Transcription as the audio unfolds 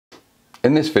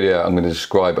In this video, I'm going to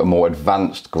describe a more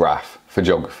advanced graph for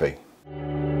geography.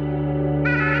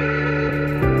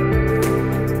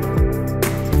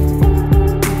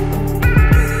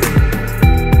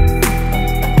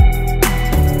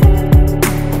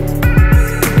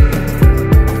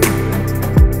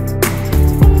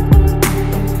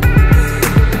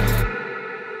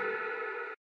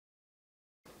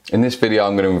 In this video,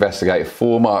 I'm going to investigate a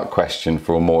 4-mark question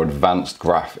for a more advanced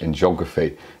graph in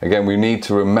geography. Again, we need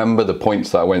to remember the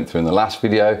points that I went through in the last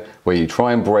video, where you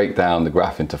try and break down the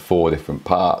graph into 4 different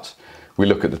parts. We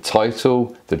look at the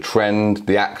title, the trend,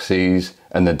 the axes,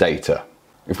 and the data.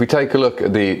 If we take a look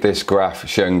at this graph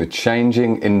showing the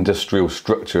changing industrial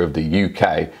structure of the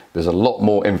UK, there's a lot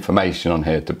more information on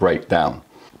here to break down.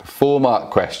 The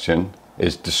 4-mark question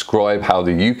is describe how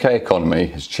the UK economy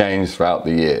has changed throughout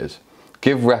the years.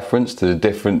 Give reference to the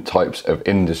different types of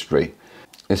industry.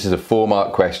 This is a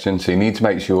 4-mark question, so you need to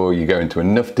make sure you go into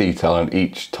enough detail on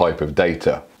each type of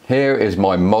data. Here is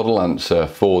my model answer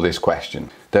for this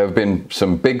question. There have been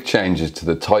some big changes to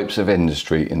the types of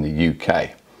industry in the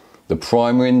UK. The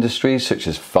primary industries such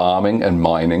as farming and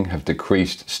mining have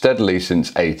decreased steadily since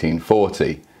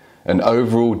 1840. An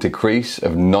overall decrease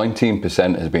of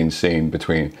 19% has been seen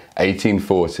between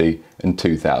 1840 and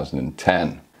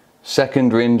 2010.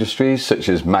 Secondary industries such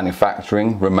as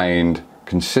manufacturing remained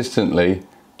consistently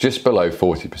just below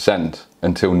 40%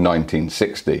 until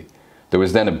 1960. There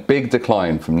was then a big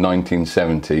decline from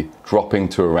 1970, dropping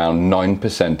to around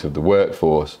 9% of the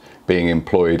workforce being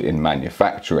employed in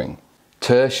manufacturing.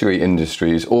 Tertiary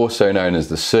industries, also known as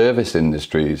the service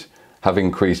industries, have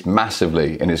increased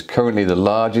massively and is currently the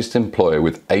largest employer,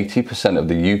 with 80% of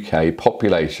the UK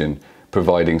population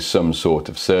providing some sort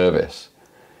of service.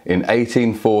 In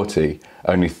 1840,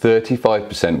 only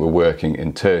 35% were working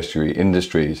in tertiary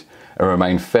industries and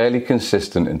remained fairly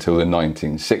consistent until the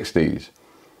 1960s.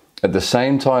 At the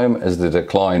same time as the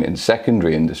decline in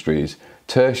secondary industries,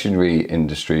 tertiary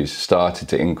industries started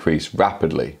to increase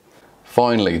rapidly.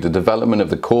 Finally, the development of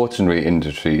the quaternary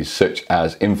industries such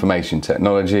as information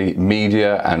technology,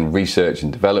 media, and research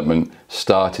and development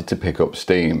started to pick up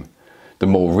steam. The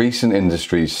more recent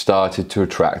industries started to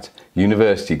attract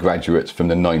university graduates from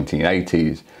the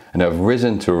 1980s and have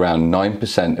risen to around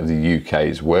 9% of the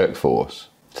UK's workforce.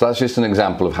 So that's just an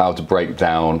example of how to break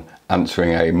down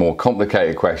answering a more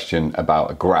complicated question about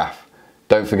a graph.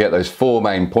 Don't forget those 4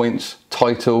 main points: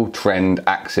 title, trend,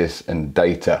 axis, and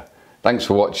data. Thanks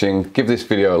for watching. Give this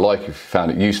video a like if you found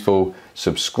it useful,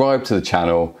 subscribe to the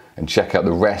channel, and check out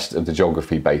the rest of the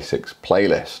Geography Basics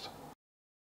playlist.